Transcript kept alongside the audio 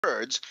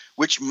Kurds,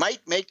 which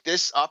might make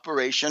this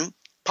operation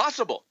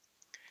possible.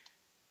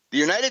 The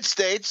United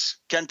States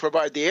can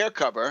provide the air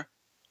cover,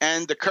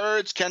 and the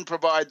Kurds can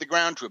provide the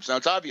ground troops. Now,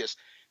 it's obvious.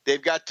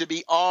 They've got to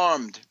be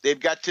armed. They've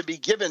got to be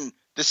given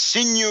the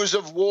sinews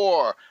of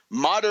war,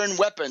 modern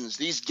weapons.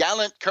 These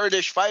gallant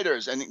Kurdish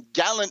fighters and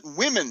gallant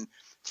women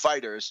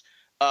fighters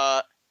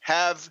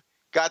have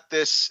got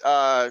this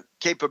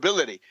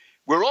capability.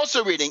 We're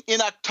also reading,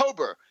 in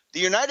October, the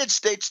United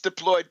States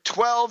deployed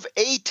 12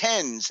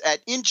 A-10s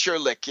at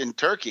Incirlik in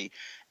Turkey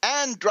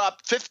and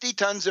dropped 50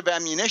 tons of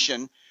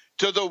ammunition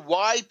to the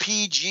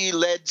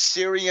YPG-led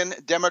Syrian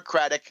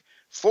Democratic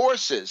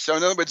Forces. So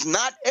in other words,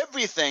 not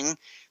everything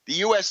the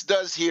U.S.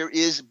 does here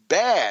is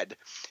bad.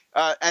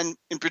 And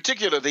in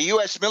particular, the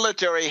U.S.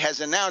 military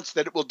has announced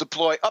that it will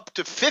deploy up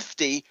to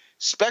 50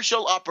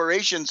 Special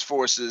Operations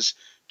Forces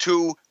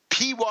to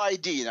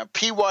PYD. Now,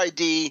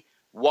 PYD,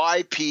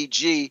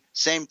 YPG,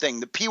 same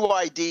thing. The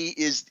PYD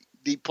is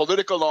the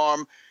political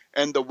arm,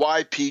 and the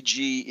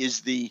YPG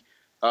is the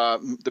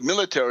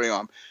military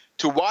arm,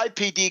 to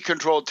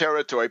YPD-controlled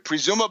territory,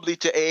 presumably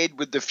to aid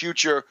with the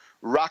future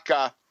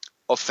Raqqa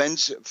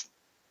offensive.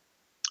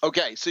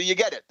 Okay, so you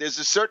get it. There's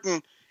a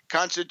certain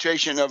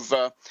concentration of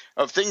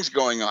things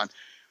going on.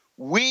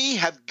 We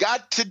have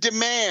got to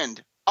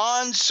demand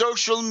on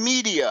social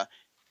media,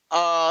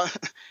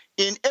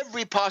 in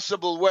every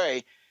possible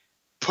way,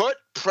 put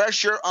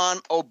pressure on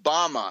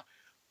Obama.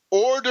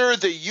 Order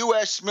the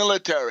U.S.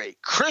 military,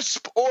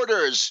 crisp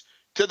orders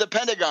to the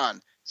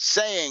Pentagon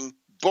saying,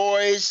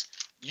 boys,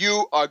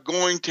 you are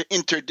going to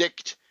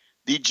interdict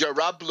the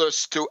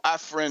Jarablus to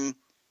Afrin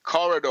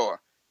corridor.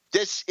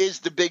 This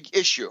is the big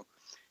issue.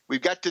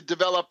 We've got to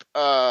develop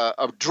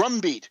a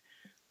drumbeat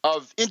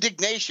of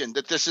indignation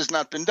that this has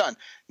not been done.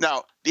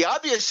 Now, the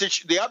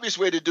obvious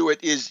way to do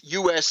it is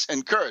U.S.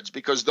 and Kurds,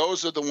 because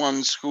those are the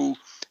ones who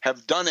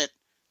have done it.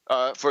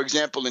 For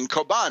example, in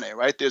Kobane,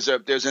 right? There's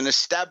an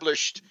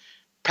established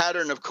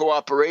pattern of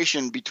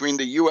cooperation between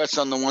the U.S.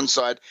 on the one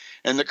side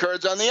and the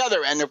Kurds on the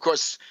other. And of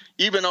course,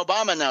 even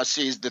Obama now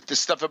sees that this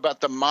stuff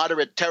about the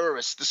moderate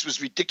terrorists, this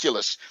was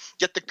ridiculous.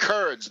 Get the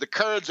Kurds. The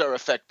Kurds are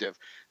effective.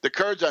 The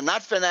Kurds are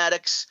not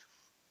fanatics.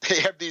 They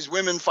have these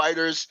women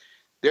fighters.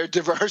 They're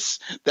diverse.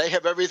 They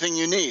have everything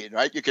you need,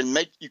 right? You can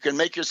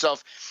make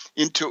yourself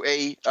into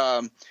a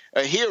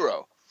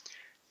hero.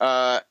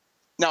 Now,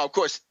 of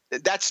course,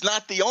 that's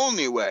not the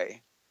only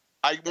way.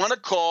 I want to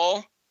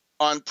call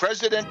on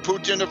President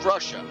Putin of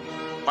Russia.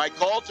 My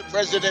call to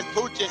President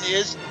Putin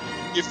is,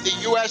 if the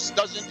U.S.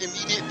 doesn't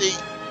immediately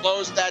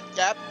close that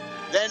gap,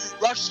 then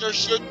Russia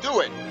should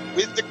do it,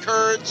 with the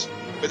Kurds,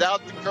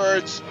 without the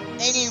Kurds,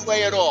 any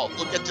way at all.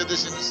 We'll get to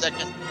this in a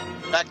second.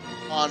 Back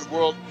on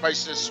World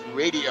Crisis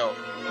Radio.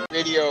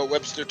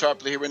 Webster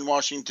Tarpley here in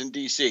Washington,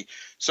 D.C.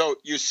 So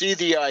you see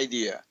the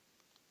idea.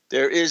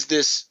 There is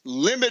this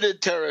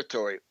limited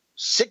territory,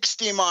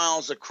 60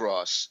 miles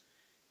across.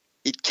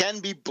 It can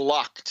be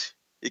blocked.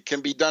 It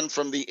can be done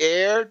from the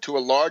air to a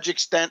large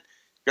extent.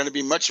 Going to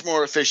be much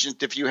more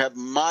efficient if you have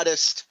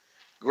modest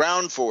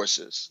ground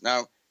forces.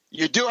 Now,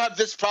 you do have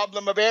this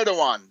problem of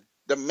Erdogan,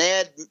 the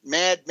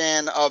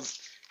madman of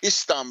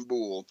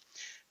Istanbul.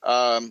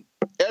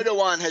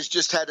 Erdogan has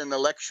just had an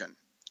election.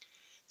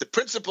 The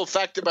principal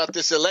fact about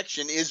this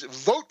election is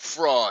vote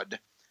fraud,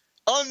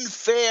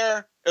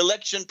 unfair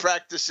election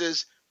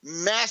practices,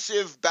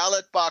 massive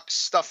ballot box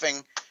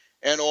stuffing,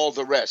 and all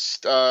the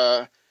rest.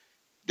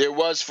 There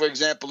was, for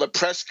example, a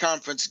press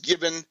conference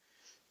given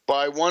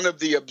by one of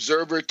the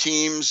observer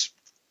teams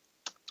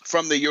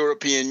from the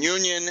European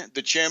Union.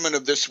 The chairman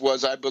of this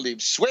was, I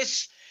believe,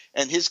 Swiss,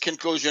 and his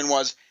conclusion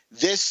was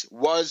this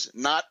was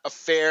not a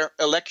fair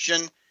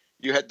election.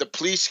 You had the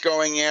police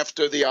going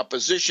after the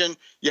opposition.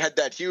 You had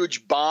that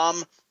huge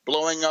bomb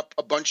blowing up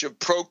a bunch of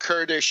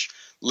pro-Kurdish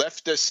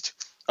leftist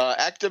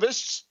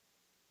activists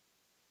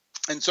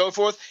and so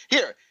forth.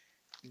 Here,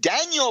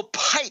 Daniel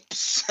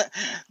Pipes,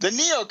 the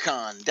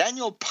neocon,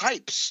 Daniel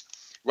Pipes,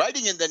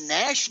 writing in the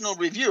National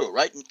Review,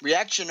 right,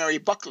 reactionary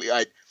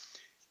Buckleyite,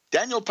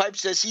 Daniel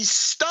Pipes says he's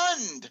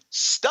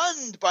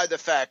stunned by the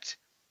fact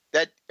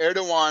that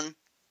Erdogan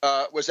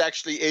was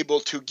actually able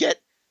to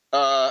get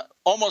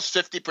almost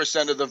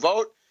 50% of the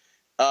vote.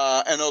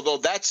 And although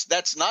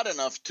that's not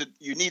enough,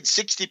 you need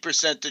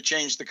 60% to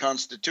change the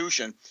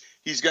Constitution.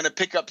 He's going to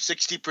pick up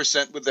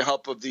 60% with the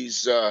help of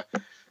these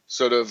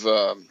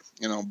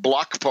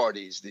bloc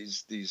parties,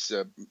 these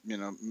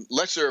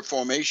lesser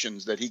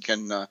formations that he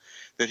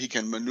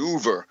can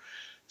maneuver.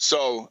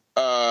 So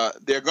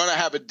they're going to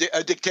have a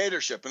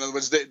dictatorship. In other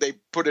words, they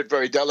put it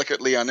very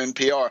delicately on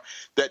NPR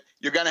that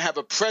you're going to have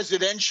a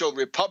presidential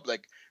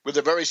republic with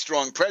a very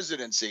strong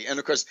presidency. And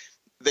of course,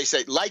 they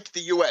say like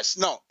the U.S.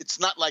 No, it's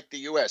not like the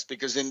U.S.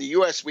 because in the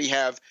U.S. we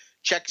have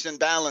checks and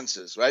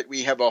balances, right?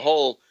 We have a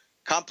whole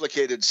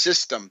complicated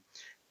system.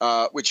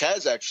 Which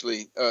has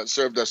actually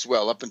served us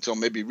well up until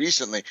maybe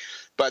recently.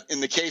 But in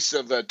the case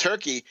of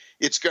Turkey,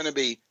 it's going to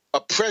be a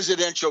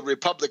presidential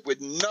republic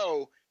with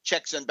no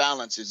checks and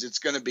balances. It's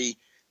going to be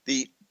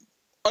the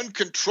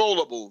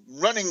uncontrollable,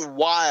 running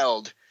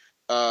wild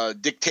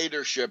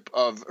dictatorship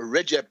of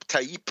Recep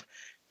Tayyip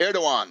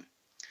Erdogan.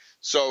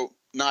 So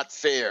not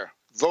fair.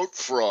 Vote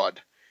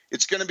fraud.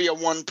 It's going to be a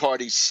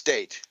one-party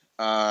state.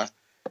 Now,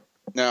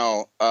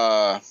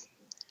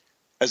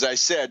 as I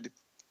said,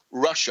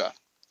 Russia.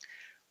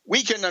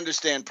 We can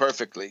understand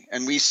perfectly,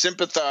 and we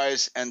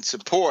sympathize and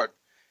support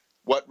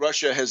what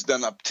Russia has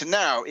done up to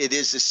now. It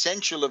is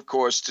essential, of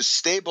course, to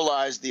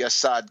stabilize the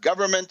Assad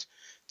government,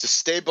 to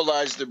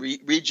stabilize the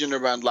region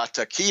around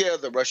Latakia.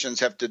 The Russians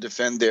have to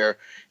defend their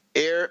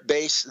air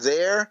base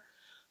there.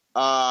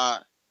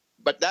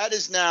 But that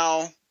is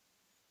now,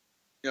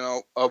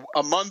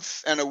 a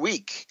month and a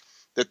week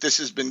that this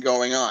has been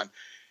going on.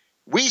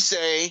 We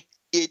say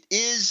it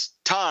is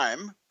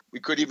time, we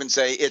could even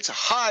say it's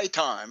high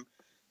time,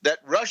 that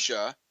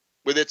Russia,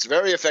 with its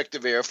very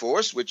effective Air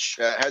Force, which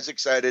has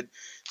excited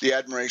the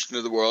admiration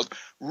of the world,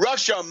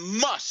 Russia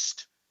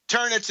must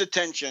turn its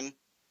attention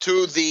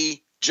to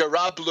the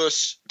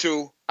Jarablus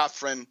to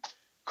Afrin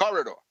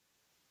corridor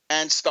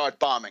and start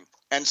bombing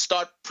and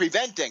start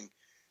preventing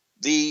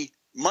the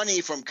money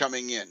from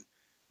coming in,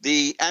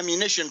 the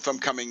ammunition from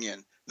coming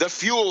in, the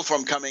fuel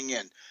from coming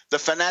in, the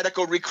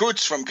fanatical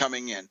recruits from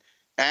coming in,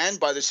 and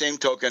by the same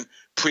token,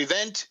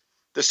 prevent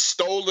the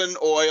stolen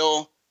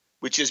oil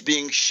which is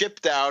being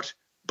shipped out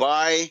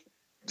by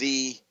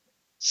the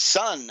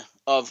son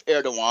of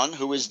Erdogan,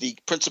 who is the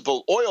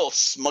principal oil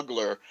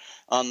smuggler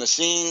on the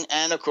scene,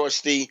 and, of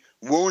course, the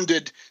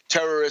wounded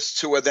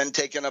terrorists who are then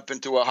taken up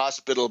into a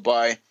hospital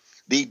by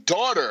the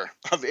daughter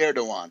of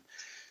Erdogan.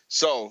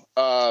 So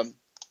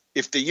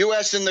if the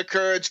U.S. and the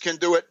Kurds can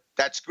do it,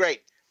 that's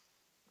great.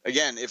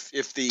 Again, if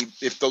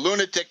the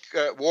lunatic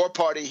war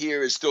party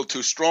here is still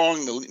too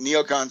strong, the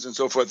neocons and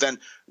so forth, then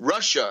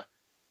Russia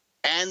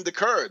and the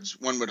Kurds,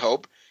 one would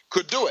hope,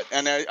 could do it.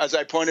 And as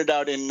I pointed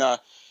out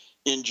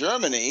in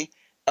Germany,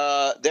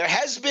 there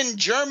has been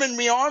German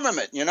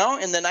rearmament.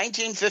 In the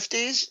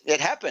 1950s,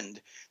 it happened.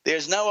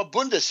 There's now a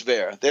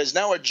Bundeswehr. There's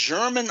now a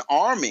German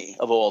army,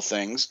 of all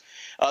things.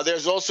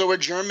 There's also a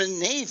German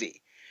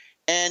navy.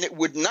 And it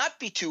would not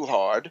be too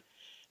hard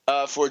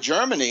for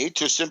Germany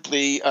to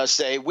simply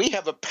say, we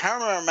have a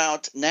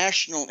paramount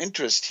national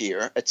interest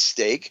here at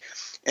stake,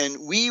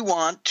 and we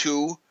want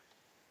to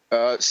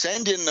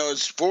send in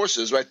those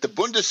forces, right? The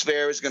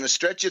Bundeswehr is going to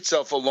stretch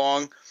itself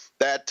along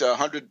that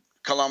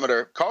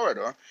 100-kilometer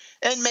corridor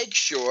and make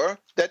sure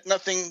that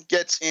nothing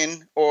gets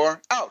in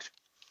or out.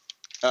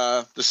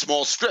 The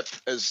small strip,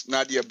 as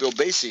Nadia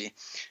Bilbasi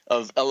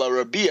of El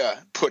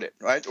Arabiya put it,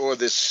 right? Or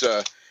this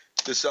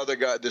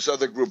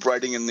other group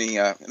writing in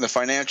the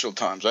Financial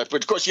Times, right?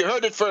 But of course, you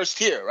heard it first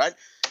here, right?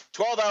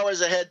 12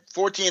 hours ahead,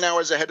 14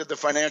 hours ahead of the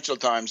Financial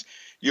Times.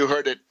 You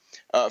heard it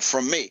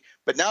from me.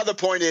 But now the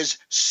point is,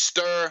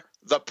 stir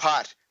the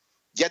pot,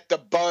 get the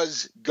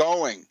buzz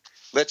going.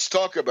 Let's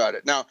talk about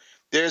it. Now,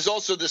 there's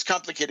also this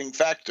complicating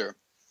factor.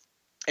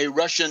 A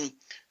Russian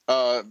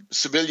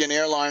civilian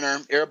airliner,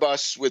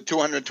 Airbus, with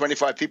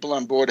 225 people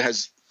on board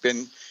has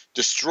been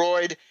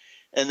destroyed.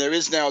 And there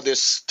is now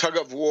this tug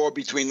of war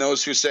between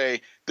those who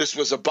say this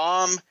was a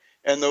bomb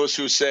and those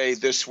who say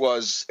this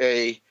was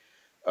an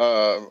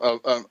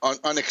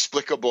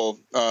unexplicable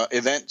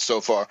event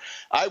so far.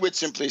 I would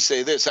simply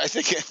say this. I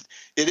think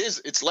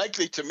it's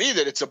likely to me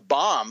that it's a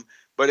bomb,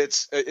 but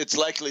it's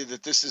likely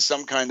that this is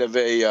some kind of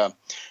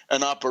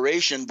an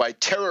operation by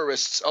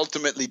terrorists,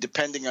 ultimately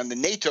depending on the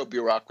NATO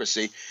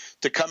bureaucracy,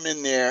 to come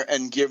in there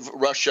and give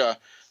Russia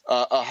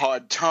a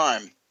hard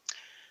time.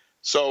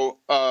 So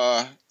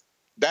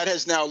that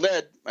has now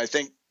led, I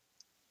think,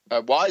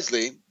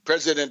 wisely,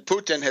 President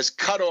Putin has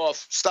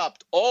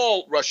stopped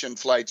all Russian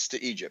flights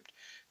to Egypt.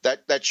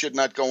 That should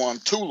not go on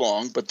too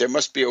long, but there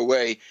must be a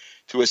way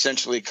to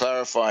essentially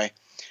clarify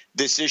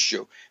this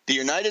issue. The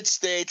United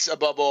States,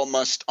 above all,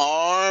 must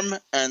arm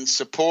and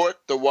support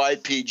the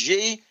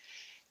YPG,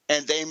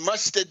 and they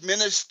must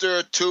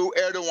administer to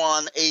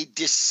Erdogan a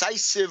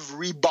decisive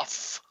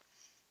rebuff.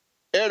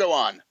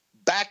 Erdogan,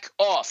 back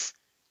off.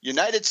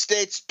 United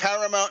States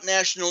paramount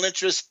national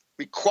interest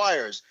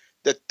requires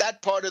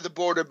that part of the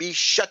border be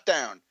shut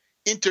down,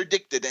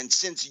 interdicted, and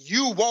since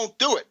you won't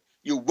do it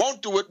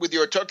with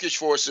your Turkish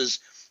forces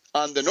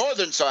on the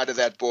northern side of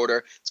that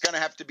border, it's going to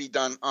have to be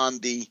done on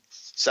the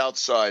south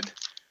side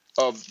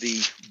of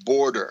the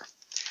border.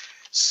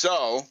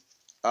 So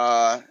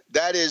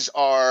that is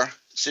our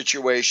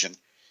situation.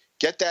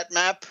 Get that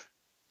map.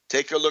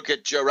 Take a look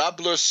at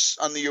Jarablus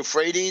on the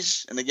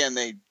Euphrates. And again,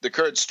 the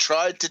Kurds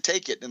tried to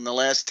take it in the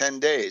last 10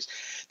 days.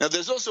 Now,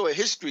 there's also a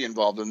history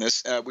involved in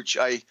this, which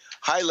I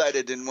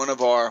highlighted in one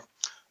of our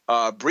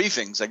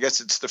briefings. I guess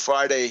it's the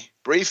Friday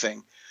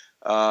briefing.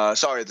 The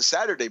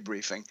Saturday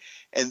briefing.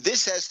 And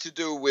this has to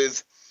do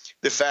with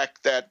the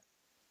fact that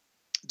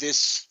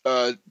this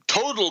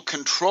total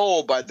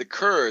control by the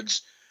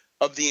Kurds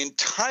of the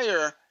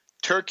entire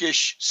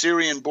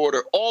Turkish-Syrian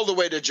border all the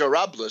way to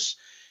Jarablus,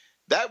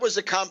 that was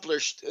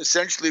accomplished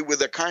essentially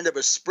with a kind of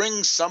a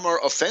spring-summer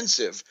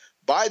offensive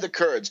by the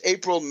Kurds,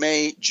 April,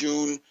 May,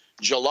 June,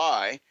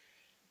 July,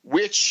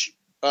 which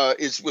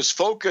was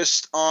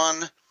focused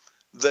on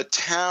the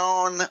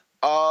town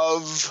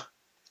of,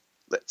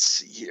 let's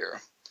see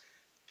here.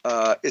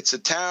 It's a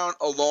town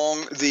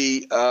along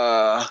the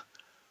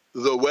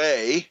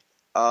way.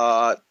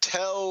 Hang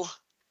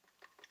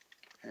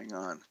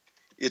on.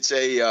 It's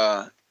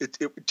a.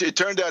 It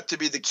turned out to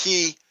be the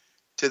key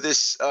to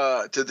this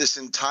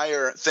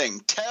entire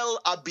thing. Tel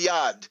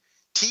Abyad,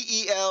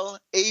 T-E-L-A-B-Y-A-D.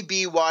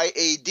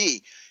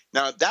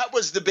 Now that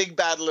was the big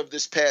battle of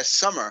this past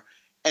summer,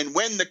 and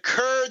when the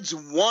Kurds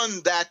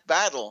won that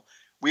battle,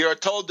 we are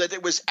told that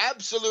it was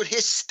absolute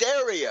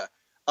hysteria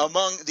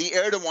among the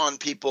Erdogan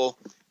people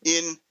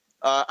in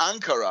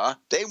Ankara.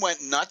 They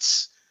went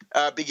nuts,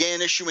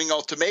 began issuing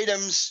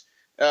ultimatums.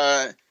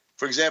 For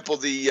example,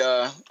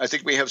 I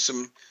think we have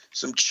some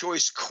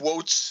choice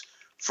quotes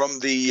from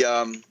the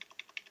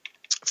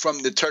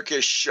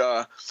Turkish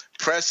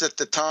press at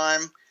the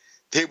time.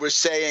 They were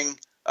saying,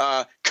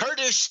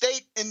 Kurdish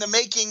state in the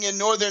making in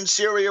northern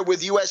Syria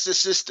with U.S.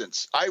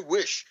 assistance. I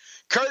wish.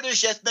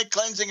 Kurdish ethnic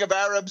cleansing of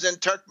Arabs and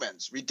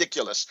Turkmens.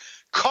 Ridiculous.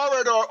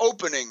 Corridor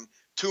opening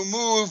to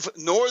move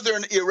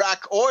northern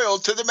Iraq oil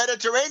to the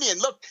Mediterranean.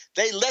 Look,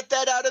 they let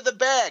that out of the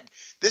bag.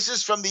 This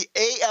is from the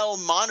AL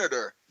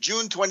Monitor,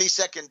 June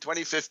 22nd,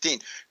 2015.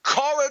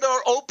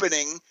 Corridor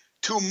opening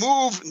to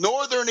move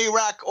northern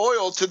Iraq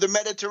oil to the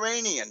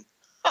Mediterranean.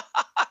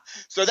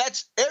 So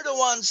that's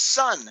Erdogan's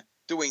son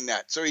doing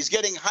that. So he's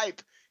getting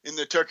hype in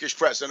the Turkish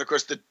press. And of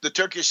course, the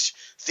Turkish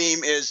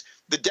theme is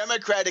the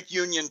Democratic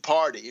Union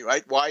Party,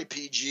 right?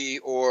 YPG,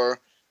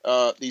 or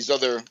these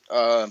other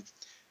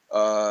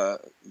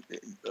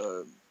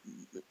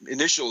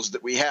initials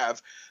that we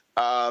have,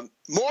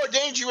 more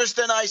dangerous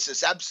than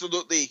ISIS.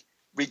 Absolutely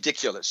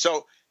ridiculous.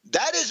 So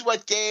that is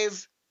what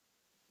gave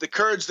the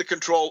Kurds the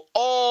control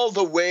all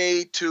the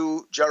way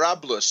to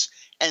Jarablus.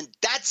 And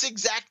that's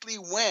exactly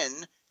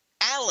when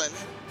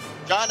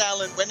John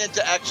Allen went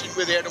into action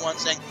with Erdogan,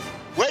 saying,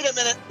 wait a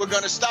minute, we're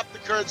going to stop the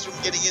Kurds from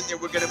getting in there.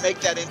 We're going to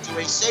make that into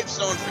a safe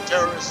zone for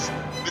terrorists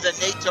with a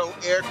NATO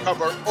air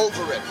cover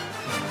over it.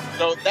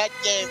 So that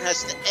game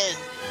has to end.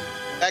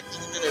 Back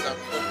in a minute on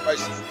World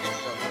Crisis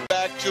Radio.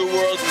 Back to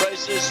World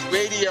Crisis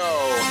Radio.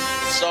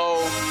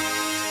 So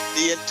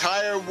the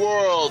entire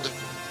world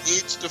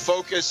needs to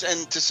focus,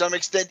 and to some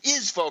extent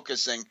is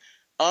focusing,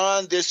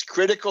 on this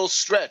critical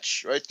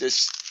stretch, right?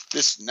 This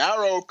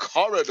narrow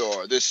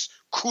corridor, this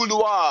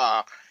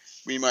couloir,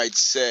 we might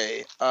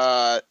say,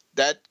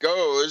 that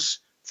goes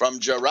from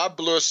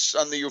Jarablus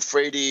on the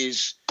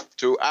Euphrates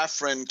to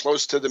Afrin,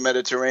 close to the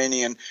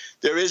Mediterranean.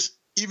 There is,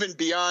 even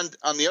beyond,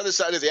 on the other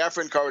side of the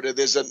Afrin corridor,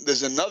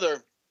 there's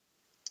another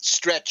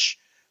stretch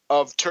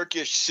of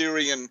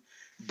Turkish-Syrian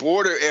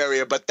border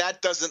area, but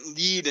that doesn't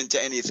lead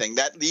into anything.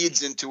 That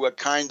leads into a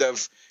kind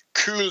of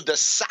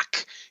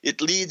cul-de-sac.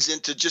 It leads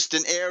into just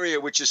an area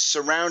which is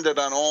surrounded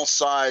on all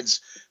sides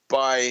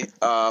by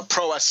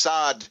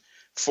pro-Assad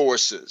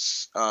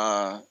forces.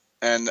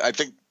 And I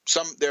think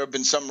there have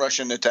been some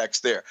Russian attacks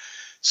there.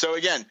 So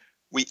again,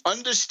 we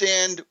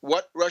understand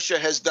what Russia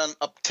has done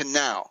up to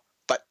now.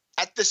 But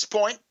at this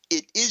point,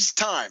 it is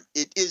time.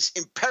 It is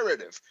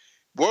imperative.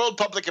 World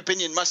public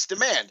opinion must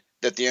demand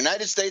that the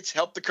United States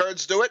help the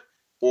Kurds do it,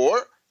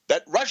 or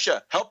that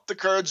Russia help the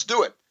Kurds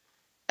do it.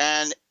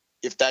 And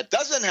if that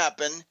doesn't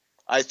happen,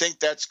 I think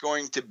that's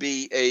going to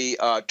be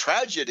a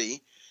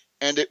tragedy,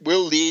 and it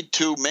will lead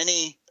to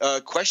many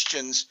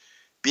questions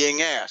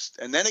being asked.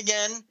 And then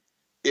again,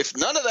 if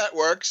none of that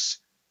works,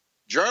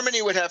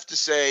 Germany would have to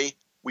say,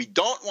 we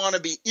don't want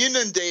to be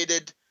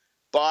inundated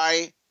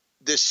by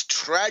this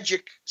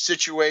tragic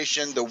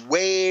situation, the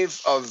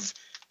wave of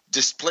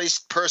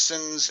displaced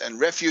persons and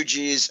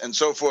refugees and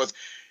so forth.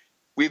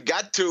 We've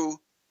got to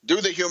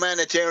do the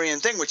humanitarian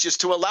thing, which is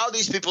to allow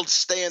these people to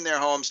stay in their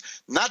homes,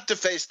 not to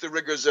face the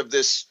rigors of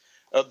this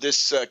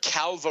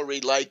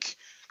Calvary-like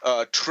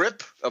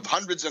trip of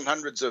hundreds and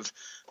hundreds of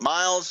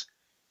miles.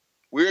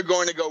 We're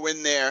going to go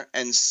in there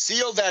and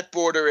seal that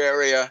border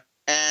area,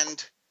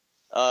 and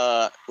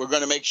we're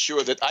going to make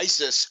sure that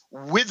ISIS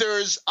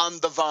withers on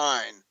the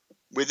vine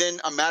within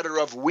a matter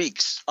of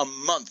weeks, a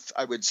month,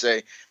 I would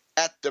say,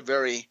 at the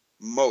very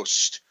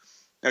most.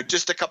 Now,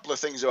 just a couple of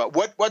things about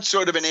what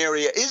sort of an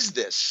area is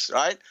this,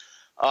 right?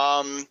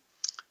 The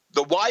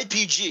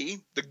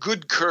YPG, the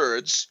good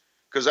Kurds,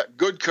 because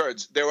good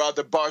Kurds, there are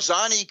the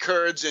Barzani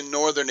Kurds in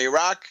northern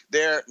Iraq.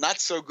 They're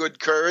not so good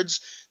Kurds.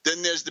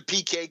 Then there's the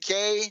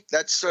PKK.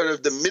 That's sort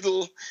of the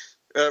middle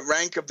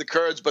rank of the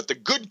Kurds. But the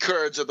good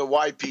Kurds are the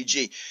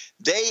YPG.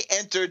 They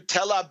entered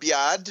Tel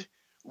Abyad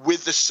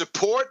with the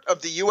support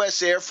of the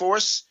U.S. Air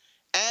Force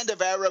and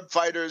of Arab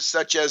fighters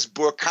such as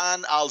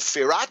Burkan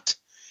al-Firat.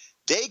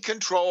 They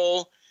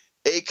control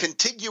a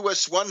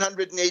contiguous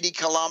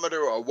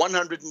 180-kilometer or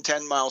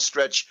 110-mile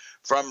stretch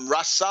from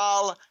Ras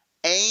Al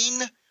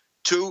Ain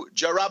to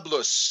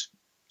Jarablus.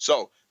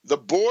 So the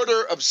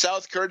border of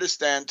South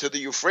Kurdistan to the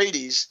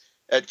Euphrates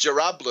at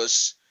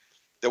Jarablus,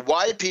 the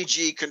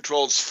YPG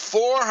controls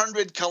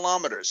 400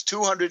 kilometers,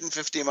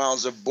 250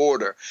 miles of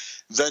border.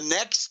 The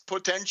next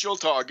potential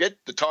target,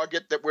 the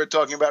target that we're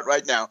talking about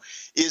right now,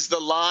 is the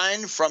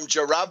line from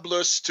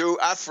Jarablus to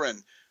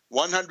Afrin,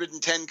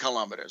 110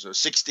 kilometers, or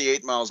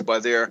 68 miles by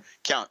their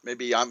count.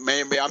 Maybe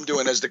I'm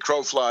doing as the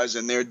crow flies,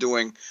 and they're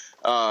doing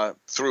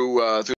through